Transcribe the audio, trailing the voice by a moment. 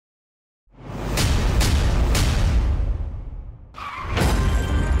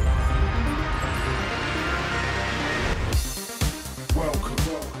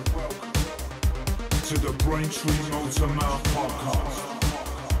Braintree Motor Mouth podcast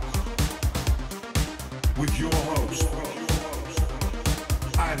with your host,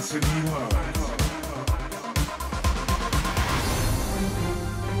 Anthony Hurd.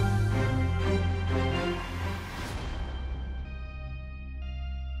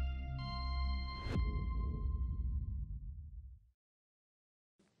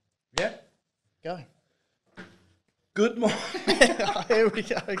 Yeah, Go. good morning. Here we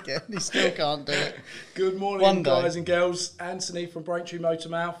go again. He still can't do it. Good morning, One day. guys and girls. Anthony from Braintree Motor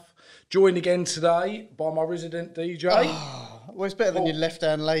Mouth, joined again today by my resident DJ, Well, it's better than your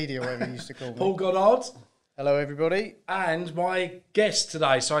left-hand lady or whatever you used to call me. Paul Goddard, Hello, everybody. and my guest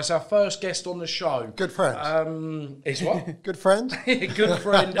today. So it's our first guest on the show. Good friend. It's what? Good friend. Good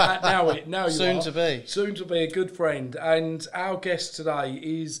friend. Now you Soon are. to be. Soon to be a good friend. And our guest today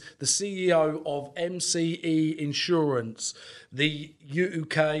is the CEO of MCE Insurance, the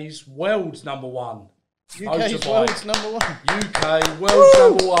UK's world's number one. UK's motorbike. world's number one. UK world's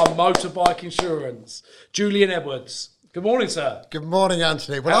number one motorbike insurance. Julian Edwards. Good morning, sir. Good morning,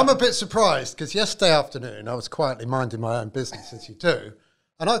 Anthony. Well, I'm a bit surprised because yesterday afternoon I was quietly minding my own business, as you do,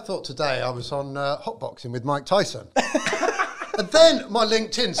 and I thought today I was on hotboxing with Mike Tyson. And then my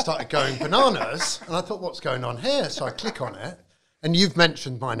LinkedIn started going bananas, and I thought, what's going on here? So I click on it, and you've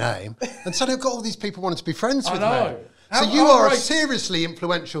mentioned my name, and suddenly I've got all these people wanting to be friends with know. me. So you are a seriously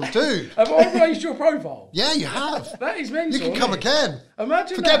influential dude. Have I raised your profile? Yeah, you have. That is mental. You can isn't come it? again.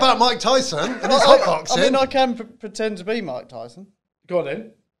 Imagine Forget that. about Mike Tyson and his hotboxing. I mean, I can pretend to be Mike Tyson. Go on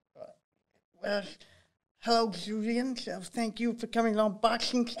then. Well, hello, Julian. Thank you for coming on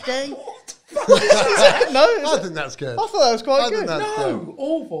boxing today. No, I think that's good. I thought that was quite I think good. that's good. No,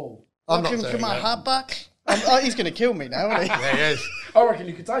 awful. I'm not Welcome to doing my it. hot box. He's going to kill me now, isn't he? Yeah, he is. I reckon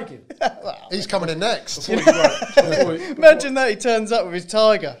you could take him. He's coming in next. Imagine that he turns up with his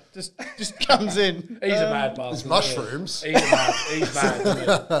tiger, just comes in. He's a mad bastard. There's mushrooms. He's mad. Isn't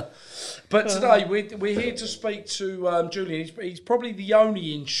he? But today we're here to speak to Julian. He's probably the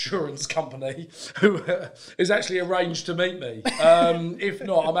only insurance company who has actually arranged to meet me. If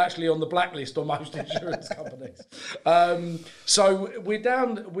not, I'm actually on the blacklist on most insurance companies. So we're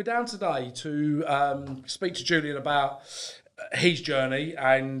down today to speak to Julian about his journey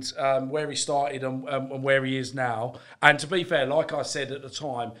and where he started and where he is now. And to be fair, like I said at the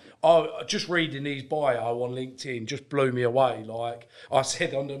time, just reading his bio on LinkedIn just blew me away. Like I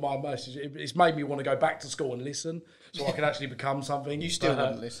said under my message, it's made me want to go back to school and listen so I can actually become something. You still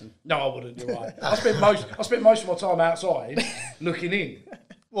wouldn't listen. No, I wouldn't. You're right. I spent most of my time outside looking in.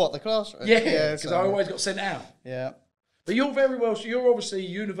 What, the classroom? Yeah, because I so- always got sent out. Yeah. But you're very well. So you're obviously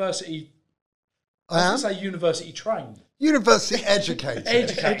university. I am. was going to say university trained. University educated.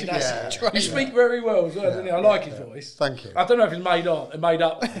 Educated, that's Yeah. it. You speak very well as well, don't you? I like his voice. Thank you. I don't know if it's made up.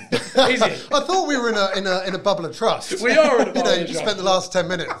 Is it? I thought we were in a bubble of trust. We are in a You bubble know, of you just trust. spent the last 10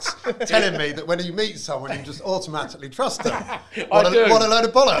 minutes telling me that when you meet someone, you just automatically trust them. do. What a load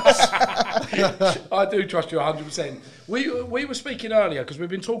of bollocks. I do trust you 100%. We were speaking earlier because we've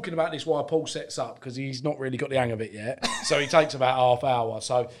been talking about this while Paul sets up because he's not really got the hang of it yet. So he takes about half hour.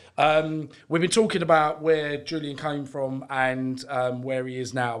 So we've been talking about where Julian came from and where he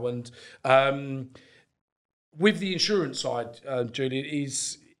is now. And with the insurance side, Julian,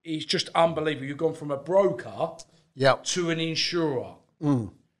 is just unbelievable. You've gone from a broker Yep. to an insurer.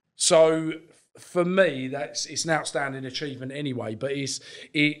 So for me, it's an outstanding achievement anyway. But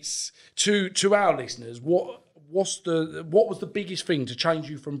it's to our listeners, what was the biggest thing to change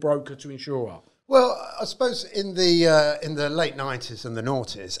you from broker to insurer? Well, I suppose in the late 90s and the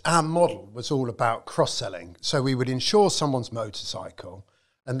noughties, our model was all about cross-selling. So we would insure someone's motorcycle,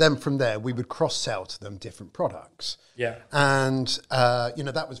 and then from there we would cross-sell to them different products. Yeah. And,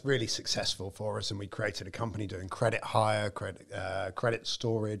 that was really successful for us. And we created a company doing credit hire, credit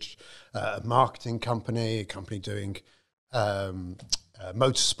storage, a marketing company, a company doing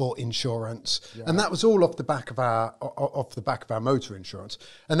motorsport insurance. Yeah. And that was all off the back of our motor insurance.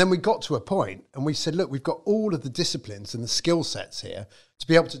 And then we got to a point and we said, look, we've got all of the disciplines and the skill sets here to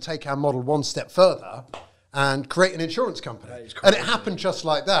be able to take our model one step further and create an insurance company. And it happened just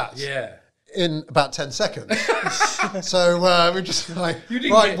like that. Yeah. In about 10 seconds. So we're just like,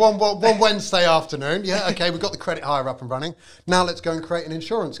 get- one Wednesday afternoon. Yeah, okay, we've got the credit hire up and running. Now let's go and create an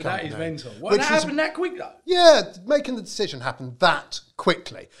insurance company. That is mental. Well, that happened that quick though? Yeah, making the decision happen that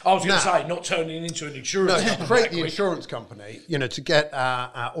quickly. I was going to say, not turning into an insurance No, to company create that the quick. insurance company, to get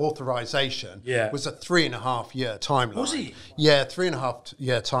our authorization was a 3.5 year timeline. Was it? Yeah, 3.5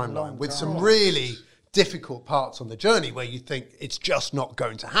 year timeline with some really difficult parts on the journey where you think it's just not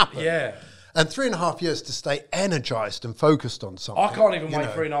going to happen. Yeah. And 3.5 years to stay energised and focused on something. I can't even wait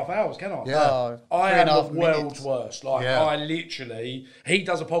 3.5 hours, can I? Yeah. I am the 3.5 world's minutes. worst. Like, Yeah. I literally, he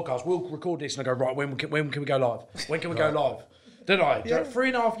does a podcast, we'll record this, and I go, right, when can we go live? When can we go live? Didn't I?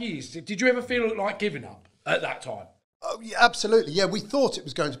 3.5 years. Did you ever feel like giving up at that time? Oh, yeah, absolutely. Yeah, we thought it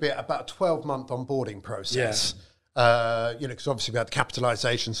was going to be about a 12-month onboarding process. Because obviously we had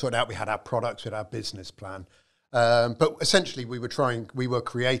capitalisation sorted out, we had our products, we had our business plan. But essentially we were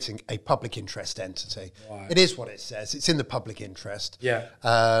creating a public interest entity. Right. It is what it says. It's in the public interest. Yeah.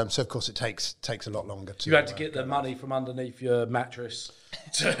 So of course it takes a lot longer to. You had to get the money from underneath your mattress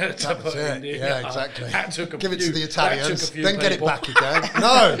to put in. Yeah, exactly. That took Give it to the Italians, then get it people. back again.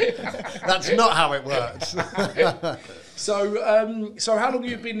 No, that's not how it works. So how long have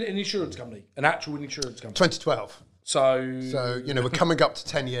you been in an insurance company? An actual insurance company? 2012. So we're coming up to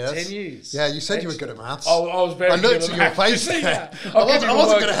 10 years. 10 years. Yeah, you said you were good at maths. I was very I looked good at at your maths. face You see there. that? I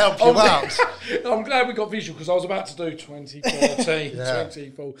wasn't going to help you out. I'm glad we got visual because I was about to do 2013,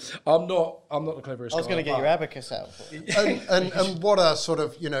 24. I'm not the cleverest. I was going to get your abacus out for you. And what a sort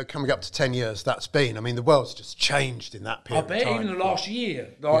of, coming up to 10 years that's been. I mean, the world's just changed in that I period bet of time. even the last year,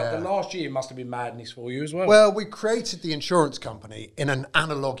 the last year must have been madness for you as well. Well, we created the insurance company in an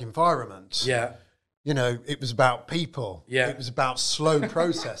analog environment. Yeah. It was about people. Yeah. It was about slow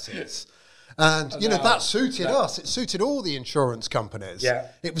processes. And, that suited us. It suited all the insurance companies. Yeah.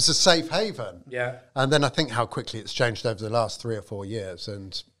 It was a safe haven. Yeah. And then I think how quickly it's changed over the last 3 or 4 years.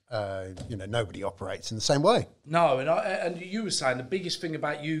 And, nobody operates in the same way. No, and you were saying the biggest thing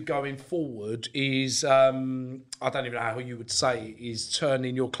about you going forward is, I don't even know how you would say it, is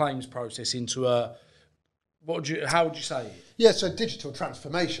turning your claims process into a, how would you say it? Yeah, so digital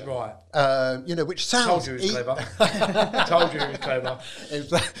transformation. Right. Which sounds... Told you he was clever. Told you he was clever. Is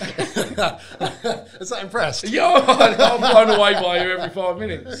that impressed? Yeah, I'm blown away by you every 5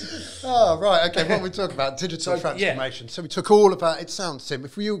 minutes. Oh, right. Okay, what we're talking about, digital transformation. So we took all of our... It sounds simple.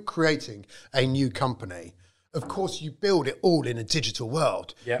 If you were creating a new company, of course you build it all in a digital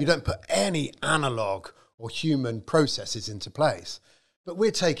world. Yeah. You don't put any analog or human processes into place. But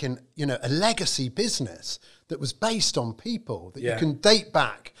we're taking, a legacy business that was based on people that you can date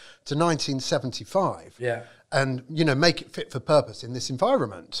back to 1975 and, make it fit for purpose in this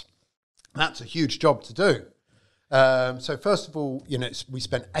environment. That's a huge job to do. So first of all, we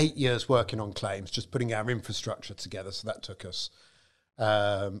spent 8 years working on claims, just putting our infrastructure together. So that took us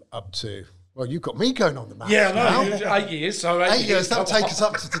up to... Well, you've got me going on the map. Yeah, no, 8 years. So 8 years, that'll take us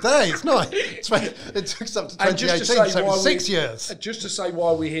up to today. It's not. It took us up to 2018, so it was 6 years. Just to say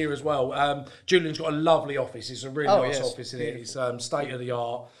why we're here as well, Julian's got a lovely office. It's a really nice office, isn't it? It's state of the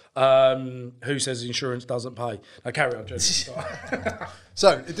art. Who says insurance doesn't pay? Now, carry on, Julian. So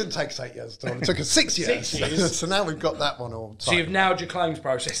it didn't take us 8 years at all. It took us 6 years. 6 years. So now we've got that one all So you've nailed your claims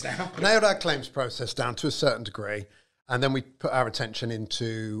process now? Nailed our claims process down to a certain degree. And then we put our attention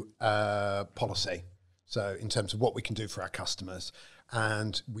into policy. So in terms of what we can do for our customers.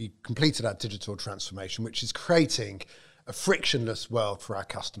 And we completed our digital transformation, which is creating a frictionless world for our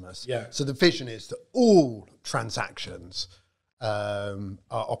customers. Yeah. So the vision is that all transactions are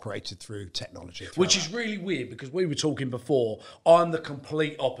operated through technology. Which is really weird because we were talking before, I'm the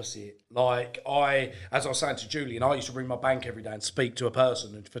complete opposite. Like as I was saying to Julian, I used to ring my bank every day and speak to a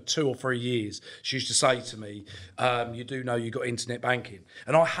person, and for 2 or 3 years, she used to say to me, you do know you got internet banking.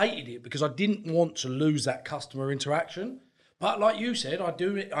 And I hated it because I didn't want to lose that customer interaction. But like you said, I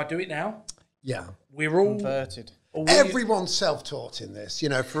do it now. Yeah. We're all... Converted. Everyone's self-taught in this,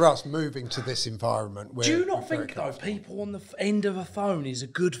 for us moving to this environment. Do you not think, though, people on the end of a phone is a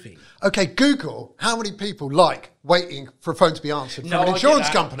good thing? Okay, Google, how many people like waiting for a phone to be answered from an insurance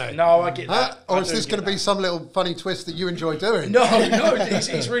company? No, I get that. Or is this going to be some little funny twist that you enjoy doing? No,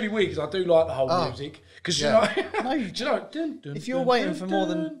 it's really weird because I do like the whole music. Because, do you know... If you're waiting for more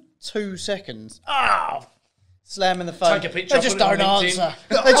than 2 seconds, slam in the phone. Take a picture. They just don't answer.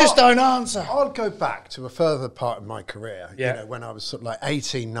 They just don't answer. I'll go back to a further part of my career, Yeah. When I was sort of like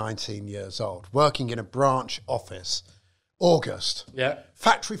 18, 19 years old, working in a branch office, August. Yeah.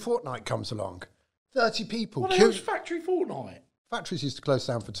 Factory fortnight comes along. 30 people. What the hell's factory fortnight? Factories used to close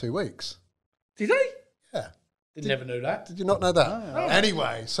down for 2 weeks. Did they? Yeah. Never knew that. Did you not know that? No.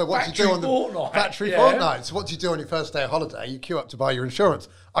 Anyway, so what do you do on the fortnight. factory fortnight? So what do you do on your first day of holiday? You queue up to buy your insurance.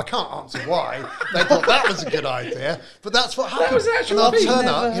 I can't answer why. They thought that was a good idea, but that's what happened. That was actually and I'd thing. turn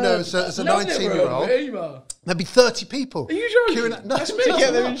Never up, heard as a 19-year-old. There'd be 30 people. Are you joking? No, That's me.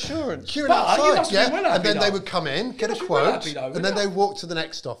 Get their insurance. Queuing But you outside, must be well happy and then though. they would come in, get a must be well quote, happy though, and wouldn't then you? they walk to the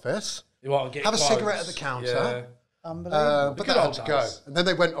next office, have a cigarette at the counter, Unbelievable. But good that had old to go. days. And then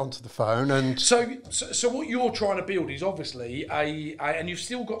they went onto the phone and... So what you're trying to build is obviously and you've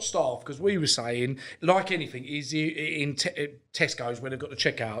still got staff, because we were saying, like anything, is in Tesco's where they've got the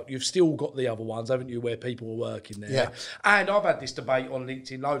checkout, you've still got the other ones, haven't you, where people are working there? Yeah. And I've had this debate on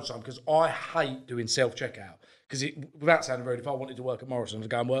LinkedIn loads of times because I hate doing self-checkout. Because without sounding rude, if I wanted to work at Morrison's, I'd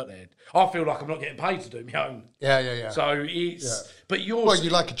go and work there. I feel like I'm not getting paid to do my own. Yeah. So it's... But yours... Well, you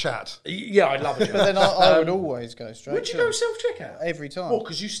like a chat. Yeah, I'd love it. But then I would always go straight. Would you go self-checkout? Every time. Well,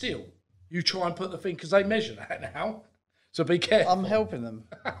 because you steal. You try and put the thing... Because they measure that now. So be careful. I'm helping them.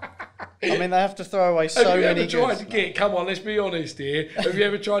 I mean, they have to throw away so Have you many ever tried goods. to get... Come on, let's be honest here. Have you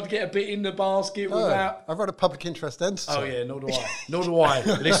ever tried to get a bit in the basket without... I've run a public interest entity. Oh, yeah, nor do I. Nor do I.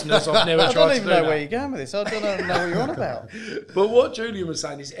 Listeners, I've never I tried don't to even do know that. where you're going with this. I don't know what you're on about. But what Julian was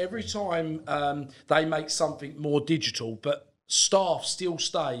saying is every time they make something more digital, but staff still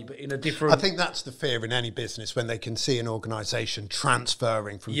stay, but in a different... I think that's the fear in any business when they can see an organisation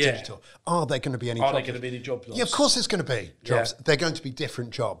transferring from digital. Are there going to be any jobs? Are there going to be any job loss? Yeah, of course there's going to be jobs. Yeah. They're going to be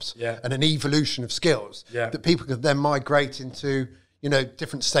different jobs Yeah. and an evolution of skills that people could then migrate into,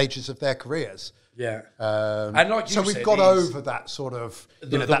 different stages of their careers. Yeah. And like you so said, we've got is over that sort of,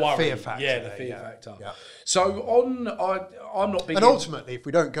 the that worry. fear factor. Yeah, the there, fear factor. Yeah. So I'm not big... And ultimately, if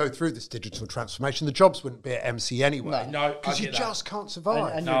we don't go through this digital transformation, the jobs wouldn't be at MC anyway. No, because I you get that. just can't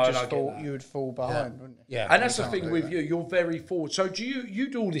survive. And No, I you'd just get fall, that. you would fall behind, wouldn't you? Yeah, And that's the you thing can't with do you. You're very forward. So do you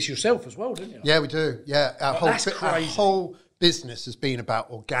do all this yourself as well, don't you? Yeah, we do. Yeah, that's our crazy. whole business has been about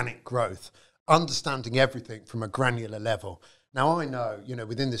organic growth, understanding everything from a granular level. Now, I know,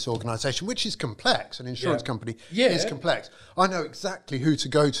 within this organisation, which is complex, an insurance company is complex, I know exactly who to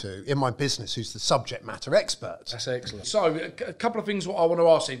go to in my business who's the subject matter expert. That's excellent. So a couple of things what I want to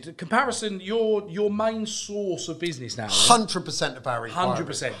ask you. Comparison, your main source of business now. 100% of our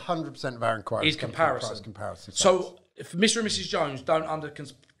inquiries. 100%. 100% of our inquiries Is come from comparison. price comparison. So if Mr. and Mrs. Jones don't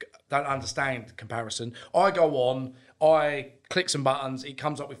understand comparison, I go on, I click some buttons, it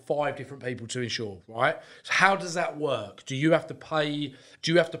comes up with 5 different people to insure, right? So how does that work? Do you have to pay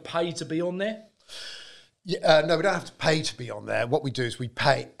to be on there? Yeah, no, we don't have to pay to be on there. What we do is we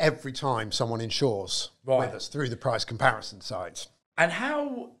pay every time someone insures with us through the price comparison sites. And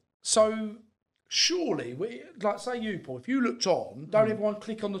how... So... Surely, like say you, Paul, if you looked on, don't everyone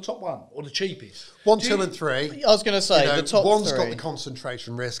click on the top one or the cheapest? 1, 2 and 3. I was going to say, the top one's three. got the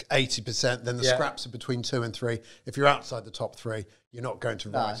concentration risk, 80%, then the scraps are between 2 and 3. If you're outside the top 3, you're not going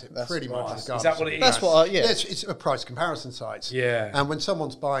to rise it pretty much regardless. Is that what it is? That's what Yeah, it's a price comparison site. Yeah. And when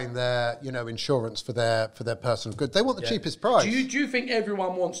someone's buying their, insurance for their personal good, they want the cheapest price. Do you think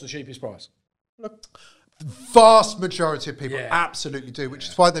everyone wants the cheapest price? Look, Vast majority of people Yeah. absolutely do, which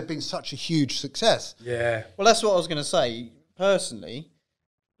is why they've been such a huge success. Yeah. well, that's what I was going to say. Personally,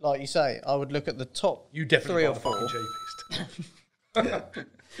 like you say, I would look at the top You definitely 3 buy or the 4 fucking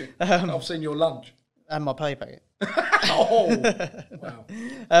cheapest. I've seen your lunch. and my pay packet. Oh, wow.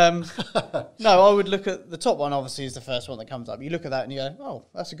 No, I would look at the top one. Obviously, is the first one that comes up. You look at that and you go, "Oh,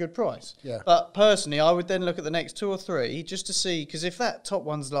 that's a good price." Yeah. But personally, I would then look at the next 2 or 3 just to see, because if that top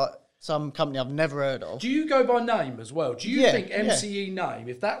one's like some company I've never heard of, Do you go by name as well? Do you Yeah, think MCE name,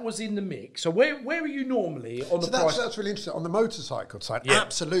 if that was in the mix, so where are you normally on the So price? that's really interesting. On the motorcycle side, Yeah.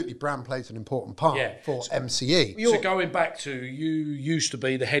 absolutely brand plays an important part Yeah. for MCE. So going back to, you used to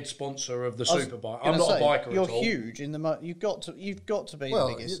be the head sponsor of the Superbike. I'm gonna not say, a biker you're at all. huge in the. You've got to be Well,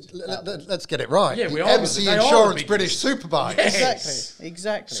 the biggest. let's get it right. Yeah, we The are. MC They are the Insurance biggest. British Superbike. Yes.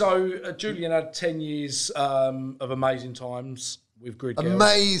 Exactly. So Julian had 10 years of amazing times with Grid Girls.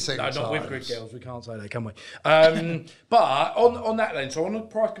 Amazing No, not with times. Grid Girls. We can't say that, can we? But on that then, so on a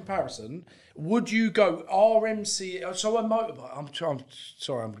price comparison, would you go RMC? So a motorbike. I'm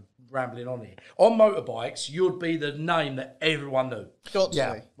sorry, I'm rambling on here. On motorbikes, you'd be the name that everyone knew. Got to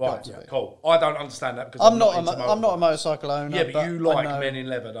Yeah. be. Right, cool. I don't understand that because I'm not. into I'm not a motorcycle owner. Yeah, but you like I know, men in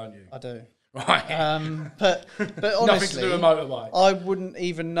leather, don't you? I do. Right. But honestly, Nothing to do with motorbike. I wouldn't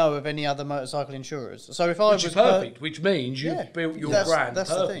even know of any other motorcycle insurers. So if I Which was is perfect, which means you've Yeah. built your That's- brand that's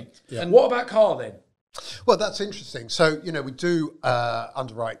the perfect. thing. And what about car then? Well, that's interesting. So, we do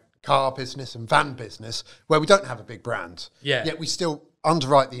underwrite car business and van business where we don't have a big brand. Yeah. Yet we still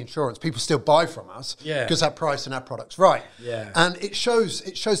underwrite the insurance. People still buy from us Yeah. because our price and our product's right. Yeah. And it shows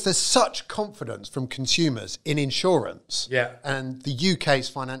there's such confidence from consumers in insurance. Yeah. And the UK's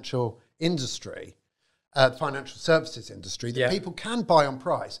financial industry, financial services industry, that Yeah. people can buy on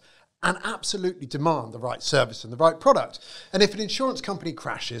price and absolutely demand the right service and the right product. And if an insurance company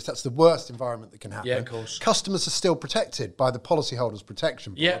crashes, that's the worst environment that can happen. Yeah, of course. Customers are still protected by the policyholders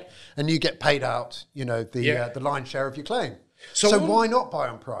protection board. Yeah. And you get paid out, Yeah. the lion's share of your claim. So why not buy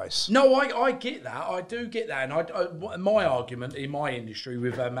on price? No, I get that. I do get that. And my argument in my industry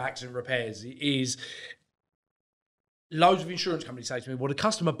with accident repairs is loads of insurance companies say to me, well, the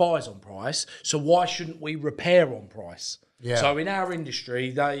customer buys on price, so why shouldn't we repair on price? Yeah. So in our industry,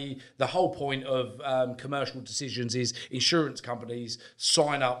 the whole point of commercial decisions is insurance companies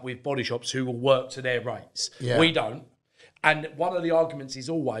sign up with body shops who will work to their rates. Yeah. We don't. And one of the arguments is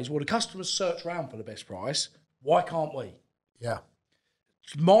always, well, the customers search around for the best price. Why can't we? Yeah.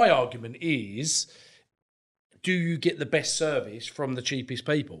 My argument is, do you get the best service from the cheapest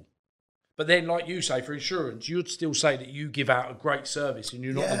people? But then, like you say, for insurance, you'd still say that you give out a great service and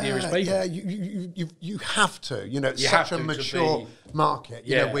you're not the dearest people. Yeah, you have to. You know, it's You such have a to mature market.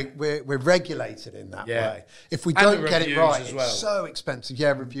 You know, we're regulated in that Yeah. way. If we And don't the get it reviews right, as well. it's so expensive.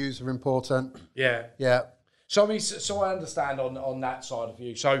 Yeah, reviews are important. Yeah. Yeah. So I mean, so I understand on that side of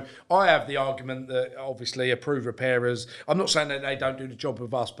you. So I have the argument that obviously approved repairers. I'm not saying that they don't do the job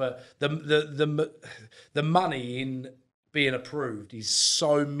with us, but the money in being approved is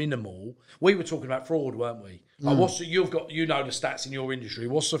so minimal. We were talking about fraud, weren't we? Like what's the the stats in your industry?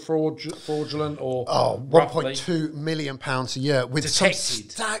 What's the fraudulent or 1.2 million pounds a year with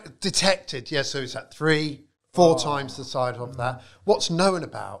detected? Detected. Yeah, so it's at 3-4 times the size of that. What's known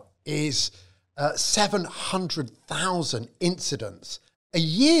about is 700,000 incidents a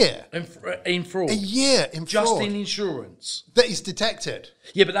year. In fraud? A year in Just fraud. in insurance? That is detected.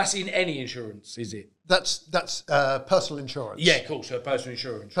 Yeah, but that's in any insurance, is it? That's personal insurance. Yeah, cool. So personal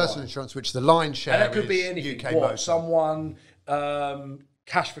insurance. Personal insurance, which the line share And that could be is anything. UK What? motor. Someone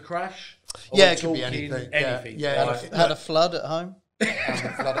cash for crash? Or Yeah, we're it could be talking anything. Anything. Yeah, right? Had a flood at home.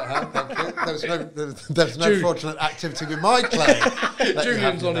 Flood at home, thank you. There's no fraudulent activity with my claim.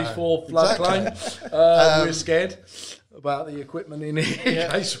 Julian's on his fourth flood claim. We're scared about the equipment in here.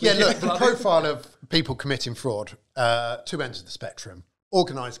 Yeah, look, the profile of people committing fraud, two ends of the spectrum.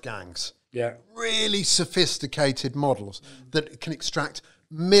 Organised gangs. Yeah. Really sophisticated models that can extract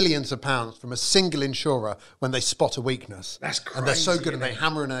millions of pounds from a single insurer when they spot a weakness. That's crazy. And they're so good, and they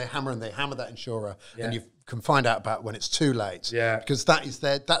hammer and they hammer and they hammer that insurer, and you can find out about when it's too late. Yeah. Because that's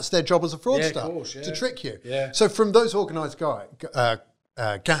their job as a fraudster, of course, to trick you. Yeah. So from those organised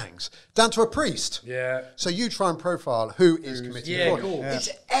gangs down to a priest. Yeah. So you try and profile who is committing fraud. Cool. It's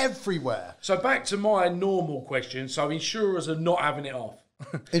everywhere. So back to my normal question. So insurers are not having it off.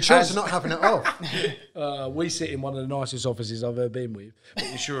 Insurers are not having it off. We sit in one of the nicest offices I've ever been with, but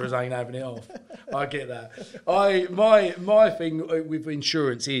insurers ain't having it off. I get that. My thing with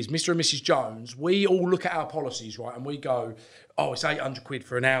insurance is Mr. and Mrs. Jones. We all look at our policies, right, and we go, oh, it's 800 quid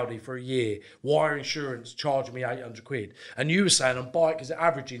for an Audi for a year. Why are insurance charging me 800 quid? And you were saying on bike is it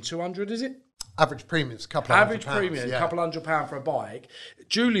averaging 200? Is it? Average premiums, a couple of Average £100, premium, a couple £100 for a bike.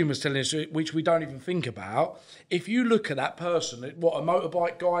 Julian was telling us, which we don't even think about, if you look at that person, what, a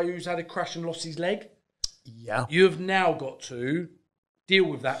motorbike guy who's had a crash and lost his leg, Yeah. you have now got to deal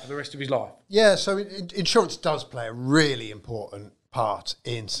with that for the rest of his life. Yeah, so insurance does play a really important part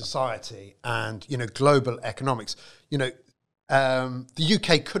in society and, global economics. The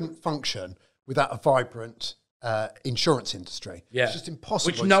UK couldn't function without a vibrant insurance industry. Yeah. It's just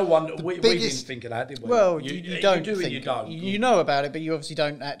impossible. Which no one, we didn't biggest- think of that, did we? Well, you don't do think and you don't. You know about it, but you obviously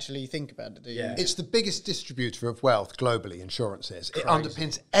don't actually think about it, do you? Yeah. It's the biggest distributor of wealth globally, insurance is. It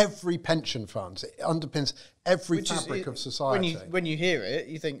underpins every pension fund. It underpins every fabric of society. When you hear it,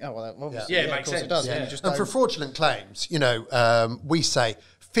 you think, oh, well, obviously, Yeah, it of makes course sense. it does. Yeah. And you just And for don't- fraudulent claims, we say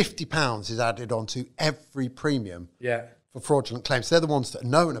 £50 is added onto every premium Yeah. for fraudulent claims. They're the ones that are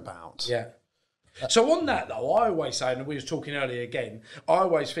known about. Yeah. So on that though, I always say, and we were talking earlier again, I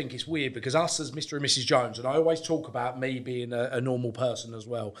always think it's weird because us as Mr. and Mrs. Jones, and I always talk about me being a normal person as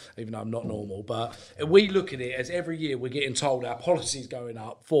well, even though I'm not normal, but we look at it as every year we're getting told our policy's going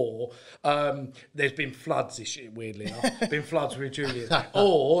up for, there's been floods this year, weirdly enough, been floods with Julian,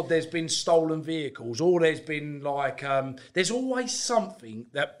 or there's been stolen vehicles, or there's been there's always something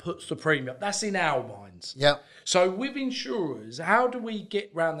that puts the premium up. That's in our minds. Yeah. So with insurers, how do we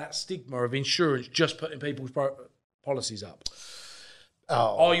get around that stigma of insurance just putting people's policies up?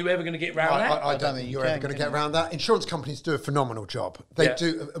 Are you ever going to get around that? I don't think you're ever going to get around that. Insurance companies do a phenomenal job. They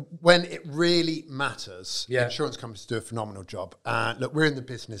do, when it really matters, insurance companies do a phenomenal job. Look, we're in the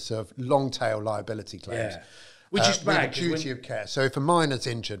business of long tail liability claims. Yeah. Which is with a mad. duty of care. So if a minor's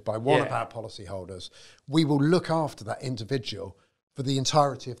injured by one of our policyholders, we will look after that individual for the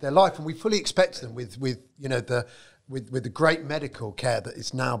entirety of their life, and we fully expect them with the great medical care that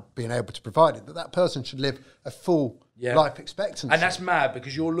is now being able to provide it, that person should live a full life expectancy. And that's mad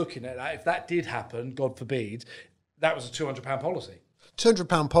because you're looking at that. If that did happen, God forbid, that was a £200 policy.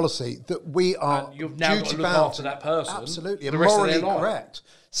 £200 policy that we are And you've now got to look duty-bound after that person absolutely, for and the rest of their morally life. correct.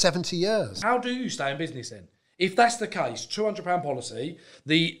 70 years. How do you stay in business then? If that's the case, £200 policy.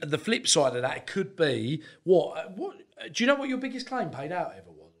 The flip side of that it could be what? Do you know what your biggest claim paid out ever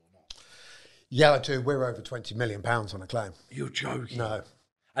was or not? Yeah, I do. We're over £20 million on a claim. You're joking. No.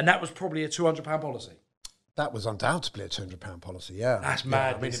 And that was probably a £200 policy. That was undoubtedly a £200 policy, yeah. That's Yeah,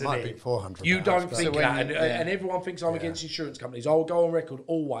 mad. I mean, it might be £400. You don't but- think when that, you- and everyone thinks I'm against insurance companies. I'll go on record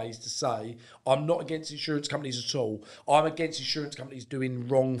always to say I'm not against insurance companies at all. I'm against insurance companies doing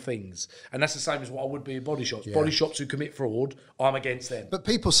wrong things, and that's the same as what I would be in body shops. Yeah. Body shops who commit fraud, I'm against them. But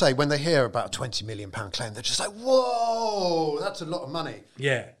people say when they hear about a £20 million claim, they're just like, whoa, that's a lot of money.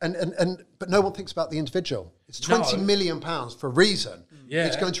 Yeah. But no one thinks about the individual. It's £20 No. million for a reason. Yeah.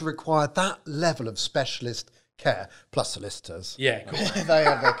 It's going to require that level of specialist care plus solicitors. Yeah, cool. They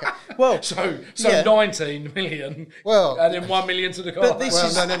have their well, So yeah. 19 million, Well- and then 1 million to the car. But this Well,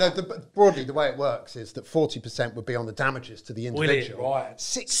 is- no. Broadly, the way it works is that 40% would be on the damages to the Will it? individual. Right.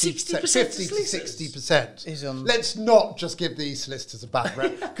 60%, 60% 50 to solicitors? 60%. Is on- Let's not just give these solicitors a bad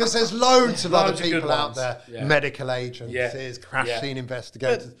rep, because there's loads of Loads other of good people out ones. there, Yeah. medical agencies, Yeah. crash Yeah. scene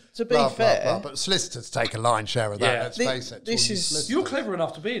investigators. But to be blah, fair- blah, blah. But solicitors take a lion's share of that. Yeah. Let's Thi- face it. this All you is- solicitors. You're clever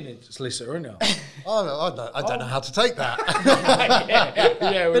enough to be a solicitor, aren't you? I don't know how to take that.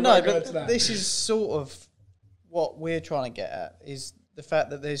 yeah, we're But no, not going to but that. this is sort of what we're trying to get at is the fact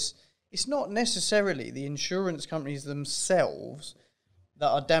that it's not necessarily the insurance companies themselves that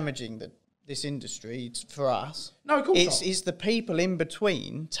are damaging this industry for us. No, of course it's not. it's the people in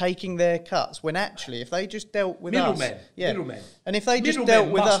between taking their cuts when actually if they just dealt with us, Middlemen. and if they just Middlemen dealt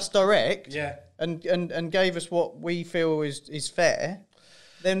with must- us direct, Yeah. and gave us what we feel is fair,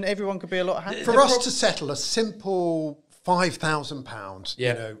 then everyone could be a lot happier. For us to settle a simple £5,000,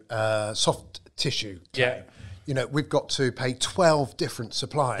 Yeah. soft tissue claim, Yeah. we've got to pay 12 different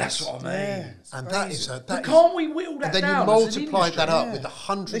suppliers. That's what I mean. And that is But can't we whittle that and then down? you as an multiply that industry? up with the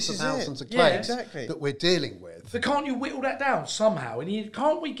hundreds This of is thousands it. of Yeah, claims exactly. that we're dealing with. But can't you whittle that down somehow? And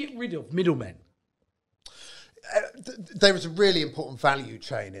can't we get rid of middlemen? There is a really important value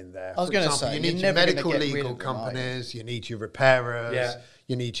chain in there. I was For gonna example, say, you you're need your never gonna medical get rid legal of them, are you? companies, you need your repairers, Yeah.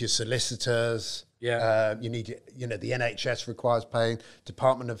 you need your solicitors, Yeah. you need the NHS requires paying,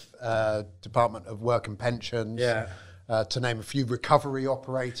 Department of Work and Pensions, Yeah. to name a few, recovery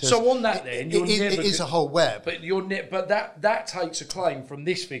operators. So on that then, you're it never is go- a whole web. But that takes a claim from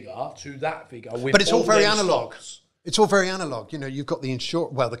this figure to that figure. With But it's all very them analog. stocks. It's all very analog. You've got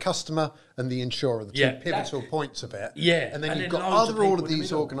the customer and the insurer, the two Yeah. pivotal points of it. Yeah. And then And you've then got loads of all people of in the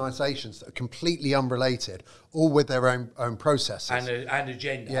these middle. organisations that are completely unrelated, all with their own processes. And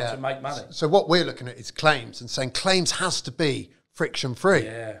agenda to make money. So what we're looking at is claims and saying claims has to be friction free.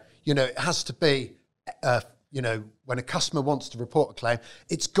 Yeah. It has to be, when a customer wants to report a claim,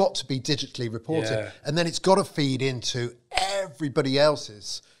 it's got to be digitally reported. Yeah. And then it's got to feed into everybody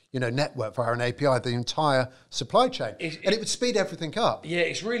else's, network via an API, the entire supply chain. And it would speed everything up. Yeah,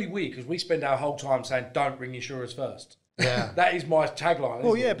 it's really weird because we spend our whole time saying, "Don't ring insurers first." Yeah. That is my tagline. Well,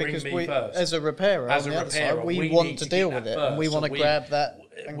 isn't yeah, it? Ring because me we, first. as a repairer, As on a the other side, repairer, we we want need to to deal get with that it, and we first. want So to we- grab that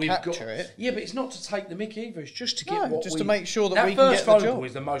and We've capture it. Yeah, but it's not to take the mick either. It's just to get No, what just we, to make sure that we can first get the phone job. call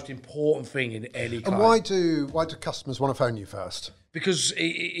is the most important thing in any claim. And why do customers want to phone you first? Because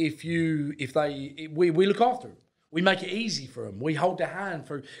we look after them. We make it easy for them. We hold their hand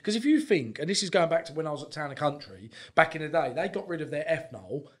through. Because if you think, and this is going back to when I was at Town and Country, back in the day, they got rid of their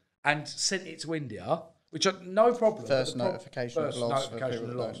FNOL and sent it to India, which are no problem. First notification of loss for notification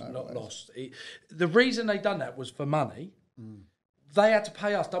people of that don't loss, know not what it lost. The reason they done that was for money. They had to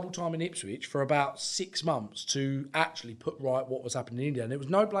pay us double time in Ipswich for about 6 months to actually put right what was happening in India. And there was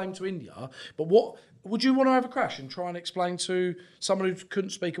no blame to India. But what would you want to have a crash and try and explain to someone who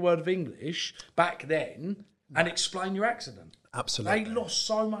couldn't speak a word of English back then and explain your accident? Absolutely. They lost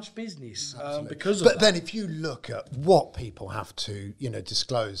so much business because of But that. then if you look at what people have to,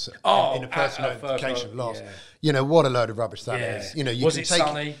 disclose in a first notification loss, what a load of rubbish that Yeah. is. You Was can it take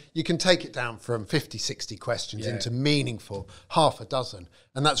sunny? You can take it down from 50, 60 questions Yeah. into meaningful half a dozen.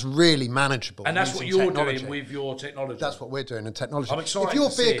 And that's really manageable. And that's what using you're technology. doing with your technology. That's what we're doing in technology. I'm excited If your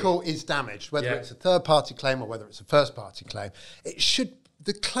to see it. vehicle is damaged, whether Yeah. it's a third-party claim or whether it's a first-party claim,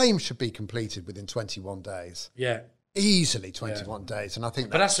 the claim should be completed within 21 days. Yeah. Easily 21 days. And I think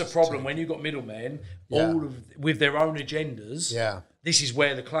But that's the problem when you've got middlemen, all with their own agendas. Yeah. This is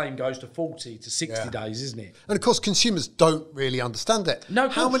where the claim goes to 40 to 60 days, isn't it? And of course, consumers don't really understand it. No,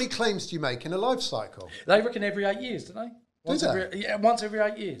 of How course. many claims do you make in a life cycle? They reckon every 8 years, don't they? Once every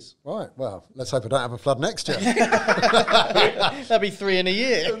 8 years. Right, well, let's hope I don't have a flood next year. That'd be 3 in a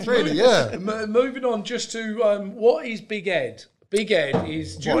year. Really, yeah. Moving on just to what is Big Ed? Big Ed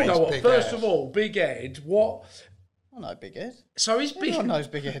is. Do you What know is what? Big First Ed? of all, Big Ed. What? I know Big Ed. So he's big. Everyone knows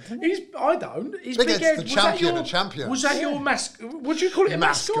Big Ed. Doesn't he? He's. I don't. He's Big Big Ed's Ed. the champion of champions. Was that your mascot? Would you call it a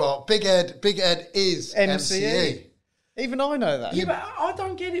mascot? Big Ed is MCE. Even I know that. Yeah, but I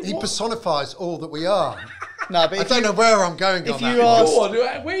don't get it. He What? personifies all that we are. No, but I don't know where I'm going if on you that. are- Go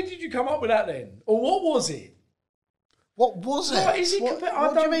on, where did you come up with that then? Or what was it? What was it? What is it? What, I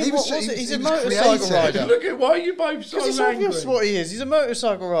what do you don't. mean? He was- What was he it? He's a was motorcycle creative. rider. Look at why are you both so Because it's angry? obvious what he is. He's a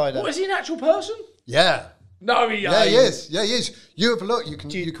motorcycle rider. What is he, an actual person? Yeah. No, he Yeah, ain't. he is. Yeah, he is. You have a look. You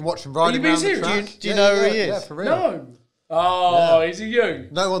can watch him riding being around the serious? track. Do you know who he is? Yeah, for real. No. Oh, is he you?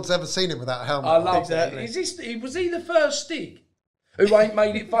 No one's ever seen him without a helmet. I love Exactly. that. Was he the first Stig who ain't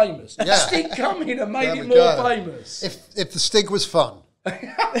made it famous? Yeah. Stig come in and made There it we more go. famous. If the Stig was fun,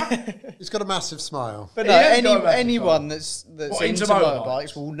 he's got a massive smile. But He no, has got a massive anyone that's What, into into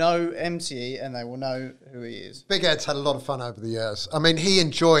motorbikes will know MCE and they will know who he is. Big Ed's had a lot of fun over the years. I mean, he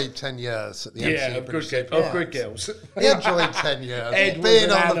enjoyed 10 years at the Yeah, MCE. of but good girls. He enjoyed 10 years Ed was being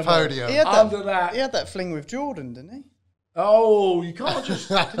an on the animal. podium. He had Under that. He had that fling with Jordan, didn't he? Oh, you can't just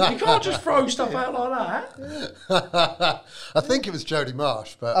throw stuff out like that. I think it was Jodie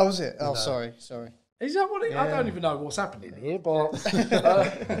Marsh, but Oh, was it? Oh, sorry. Is that what it? I don't even know what's happening here, but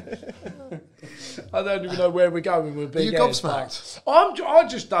I don't even know where we're going with Big you Ed. gobsmacked? I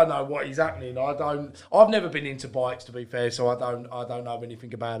just don't know what is happening. I've never been into bikes, to be fair, so I don't know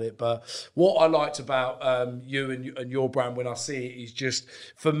anything about it. But what I liked about you and your brand when I see it is just,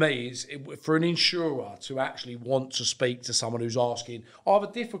 for me, for an insurer to actually want to speak to someone who's asking either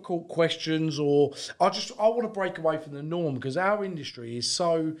difficult questions or I want to break away from the norm, because our industry is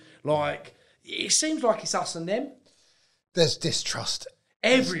so like. It seems like it's us and them there's distrust.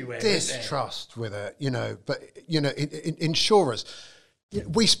 everywhere. Distrust with it, but, insurers,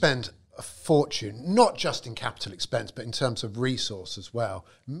 we spend a fortune, not just in capital expense, but in terms of resource as well,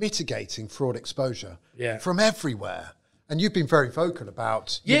 mitigating fraud exposure from everywhere. And you've been very vocal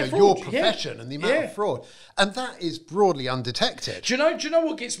about your fraud, profession and the amount of fraud, and that is broadly undetected. Do you know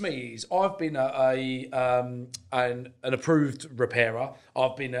what gets me is I've been an approved repairer.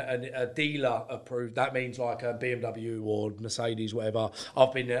 I've been a dealer approved. That means like a BMW or Mercedes, whatever.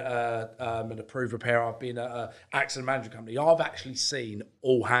 I've been an approved repairer. I've been at an accident management company. I've actually seen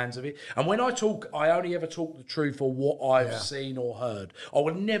all hands of it. And when I talk, I only ever talk the truth for what I've seen or heard. I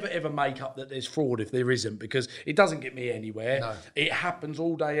would never ever make up that there's fraud if there isn't, because it doesn't get me anywhere. No. It happens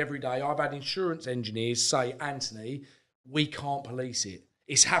all day, every day. I've had insurance engineers say, Anthony, we can't police it.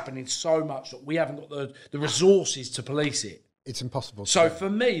 It's happening so much that we haven't got the resources to police it. It's impossible. So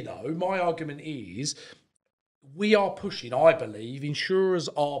for me, though, my argument is we are pushing, I believe, insurers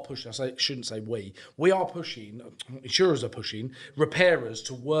are pushing, shouldn't say we are pushing, insurers are pushing repairers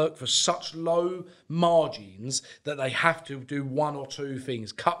to work for such low margins that they have to do one or two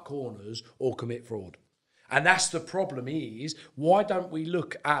things, cut corners or commit fraud. And that's the problem is, why don't we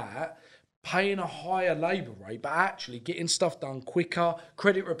look at paying a higher labour rate, but actually getting stuff done quicker?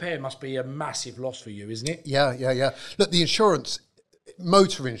 Credit repair must be a massive loss for you, isn't it? Yeah. Look, the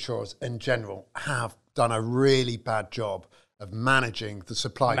motor insurers in general have done a really bad job of managing the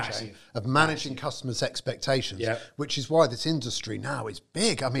supply chain, of managing customers' expectations, which is why this industry now is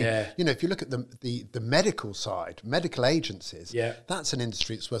big. I mean, if you look at the medical side, medical agencies, that's an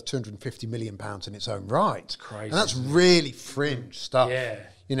industry that's worth £250 million in its own right. It's crazy. And that's really fringe stuff. Yeah.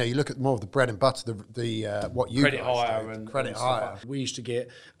 You look at more of the bread and butter, what you Credit guys hire do, and credit stuff hire. like that. We used to get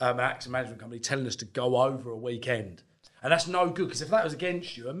an accident management company telling us to go over a weekend, and that's no good, because if that was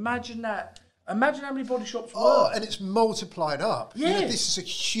against you, imagine that. Imagine how many body shops were. And it's multiplied up. Yeah. This is a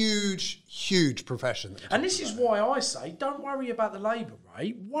huge profession. And this is why I say, don't worry about the labour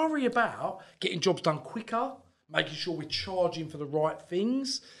rate. Worry about getting jobs done quicker, making sure we're charging for the right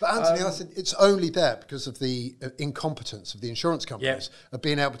things. But Anthony, I said it's only there because of the incompetence of the insurance companies of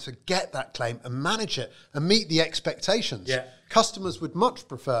being able to get that claim and manage it and meet the expectations. Yeah. Customers would much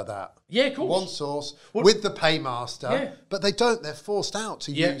prefer that. Yeah, of course. One source with the paymaster, but they don't. They're forced out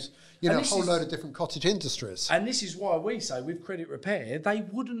to use a whole load of different cottage industries. And this is why we say with credit repair, they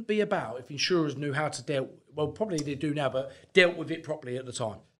wouldn't be about if insurers knew how to deal. Well, probably they do now, but dealt with it properly at the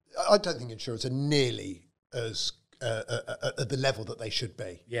time. I don't think insurers are nearly as at the level that they should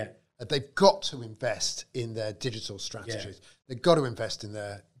be. Yeah. They've got to invest in their digital strategies. They've got to invest in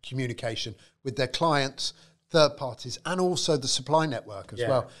their communication with their clients, third parties, and also the supply network as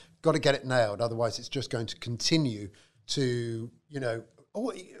well. Got to get it nailed. Otherwise, it's just going to continue to,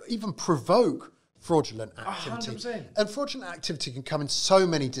 or even provoke fraudulent activity. 100%. And fraudulent activity can come in so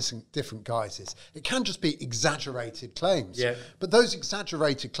many different guises. It can just be exaggerated claims. Yeah. But those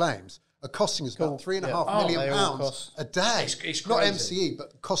exaggerated claims are costing us about £3.5 Yeah. million They all pounds cost- a day. It's Not crazy. MCE,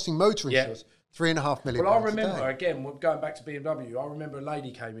 but costing motor insurance £3.5 million. Well, I pounds a remember day. again going back to BMW. I remember a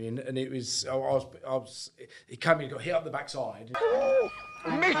lady came in, and it was he came in, got hit up the backside.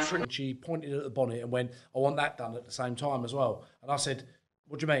 And she pointed at the bonnet and went, "I want that done at the same time as well." And I said,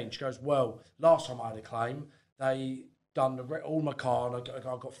 "What do you mean?" She goes, "Well, last time I had a claim, they done all my car, and I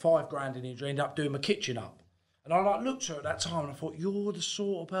got £5,000 in injury, ended up doing my kitchen up." And I looked at her at that time, and I thought, "You're the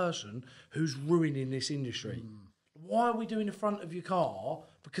sort of person who's ruining this industry. Why are we doing the front of your car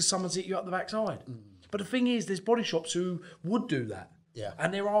because someone's hit you up the backside?" But the thing is, there's body shops who would do that. Yeah.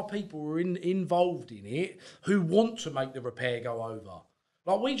 And there are people who are involved in it who want to make the repair go over.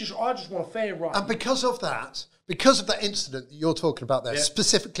 Like I just want a fair run. And because of that incident that you're talking about there,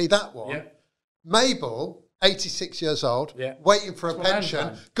 specifically that one, Yeah. Mabel, 86 years old, Yeah. waiting for a That's my pension,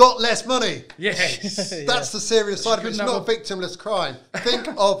 name. got less money. Yes. That's the serious side of it. It's couldn't not a have victimless crime. Think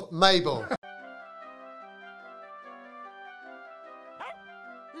of Mabel.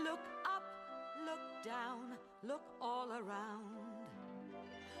 Look up, look down, look all around.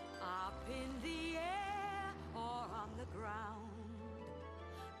 Up in the air or on the ground.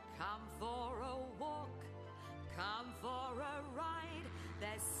 Come for a walk, come for a ride.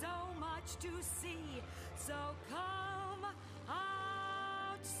 There's so much to see, so come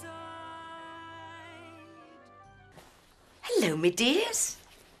outside. Hello, me dears.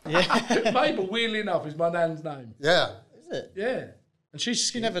 Mabel, weirdly enough, is my nan's name. Yeah. Is it? Yeah. And she's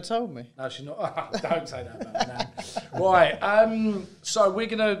She never told me. No, she's not. Don't say that about my nan. Right. So we're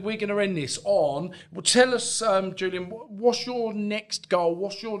gonna end this on. Well, tell us, Julian, what's your next goal?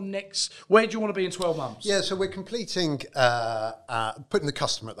 Where do you want to be in 12 months? Yeah, so we're completing, putting the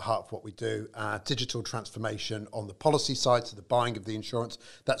customer at the heart of what we do, digital transformation on the policy side, so the buying of the insurance,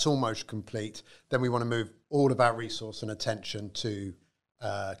 that's almost complete. Then we want to move all of our resource and attention to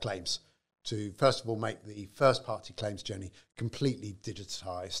claims, to first of all make the first party claims journey completely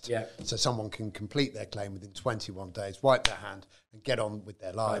digitised. Yeah. So someone can complete their claim within 21 days, wipe their hand and get on with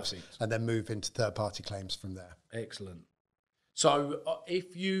their lives, Perfect. and then move into third party claims from there. Excellent. So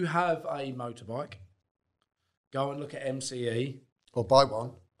if you have a motorbike, go and look at MCE. Or buy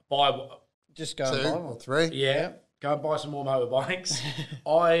one, Buy one. Just go and 2 buy or one. 3. Yeah. Go and buy some more motorbikes.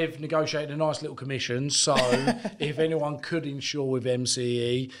 I've negotiated a nice little commission. So if anyone could insure with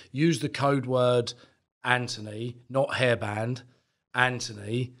MCE, use the code word Anthony, not hairband,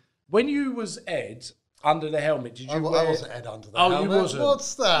 Anthony. When you was Ed under the helmet, did you I wear... wasn't Ed under the Oh, helmet. you wasn't?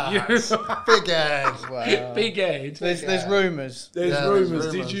 What's that? Big Ed. Wow. Big Ed. There's rumours. There's Yeah, there's rumours.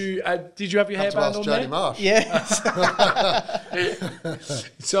 rumours. Did you have your Have to hairband ask on Jodie there? Marsh. Yes.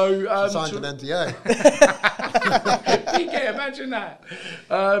 So, Signed an NDA. yeah, imagine that.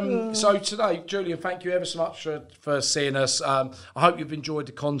 So today, Julian, thank you ever so much for seeing us. I hope you've enjoyed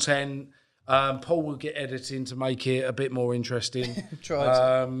the content. Paul will get editing to make it a bit more interesting. Try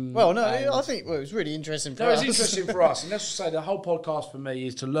to. Well, no, and- I think it was really interesting for No, us. it's interesting for us. And let's just say the whole podcast for me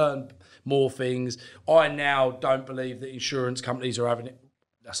is to learn more things. I now don't believe that insurance companies are having it.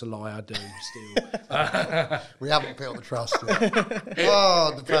 That's a lie, I do still. We haven't built the trust yet.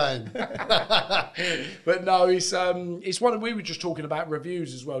 Oh, the pain. But no, it's one. We were just talking about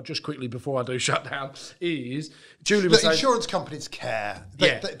reviews as well. Just quickly before I do shut down, is Julian was Look, saying, insurance companies care.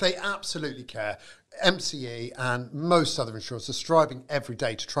 They absolutely care. MCE and most other insurers are striving every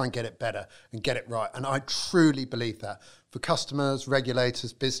day to try and get it better and get it right. And I truly believe that for customers,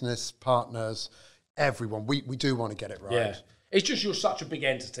 regulators, business partners, everyone, we do want to get it right. yeah. It's just you're such a big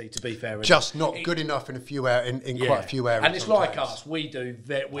entity, to be fair. Just not good enough in a few in quite a few areas. And it's like sometimes. us.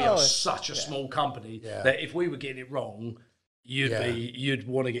 We are such a small company that if we were getting it wrong, you'd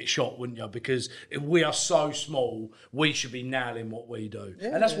want to get shot, wouldn't you? Because if we are so small, we should be nailing what we do.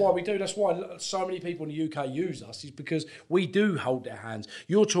 And that's why we do. That's why so many people in the UK use us, is because we do hold their hands.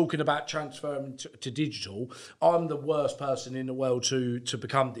 You're talking about transferring to digital. I'm the worst person in the world to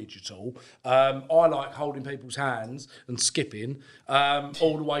become digital. I like holding people's hands and skipping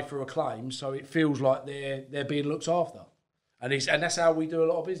all the way through a claim, so it feels like they're being looked after. And that's how we do a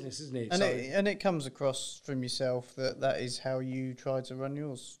lot of business, isn't it? And it comes across from yourself that is how you try to run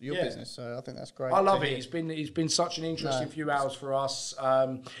your business. So I think that's great. I love it. It's been such an interesting few hours for us.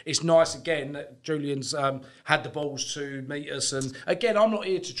 It's nice again that Julian's had the balls to meet us. And again, I'm not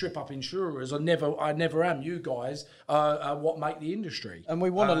here to trip up insurers. I never am. You guys are what make the industry. And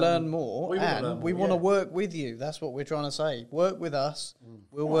we want to learn more. we wanna learn more, we want to work with you. That's what we're trying to say. Work with us.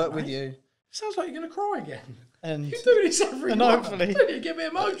 We'll work with you. Sounds like you're going to cry again. And You do this every and month. hopefully You get me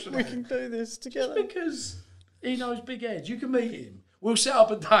emotional. we can do this together. Because he knows Big Ed. You can meet him. We'll set up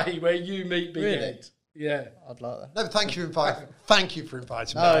a day where you meet Big Really? Ed. Yeah. I'd like that. No, but thank you for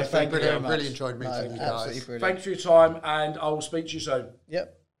inviting me. No, It's been thank you brilliant. very I much. really enjoyed meeting you Absolutely guys. brilliant. Thanks for your time, and I will speak to you soon.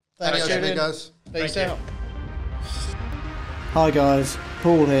 Yep. Thanks, Adios, Julian. amigos. Peace Thank out. you. Hi guys,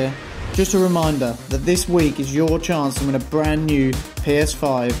 Paul here. Just a reminder that this week is your chance to win a brand new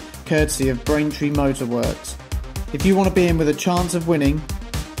PS5 courtesy of Braintree Motor Works. If you want to be in with a chance of winning,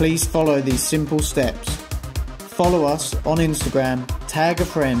 please follow these simple steps. Follow us on Instagram, tag a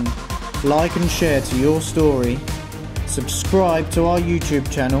friend, like and share to your story, subscribe to our YouTube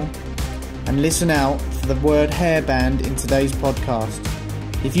channel, and listen out for the word hairband in today's podcast.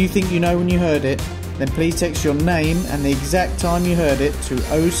 If you think you know when you heard it, then please text your name and the exact time you heard it to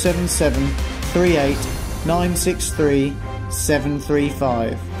 077 38 963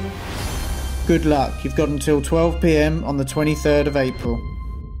 735. Good luck, you've got until 12 PM on the 23rd of April.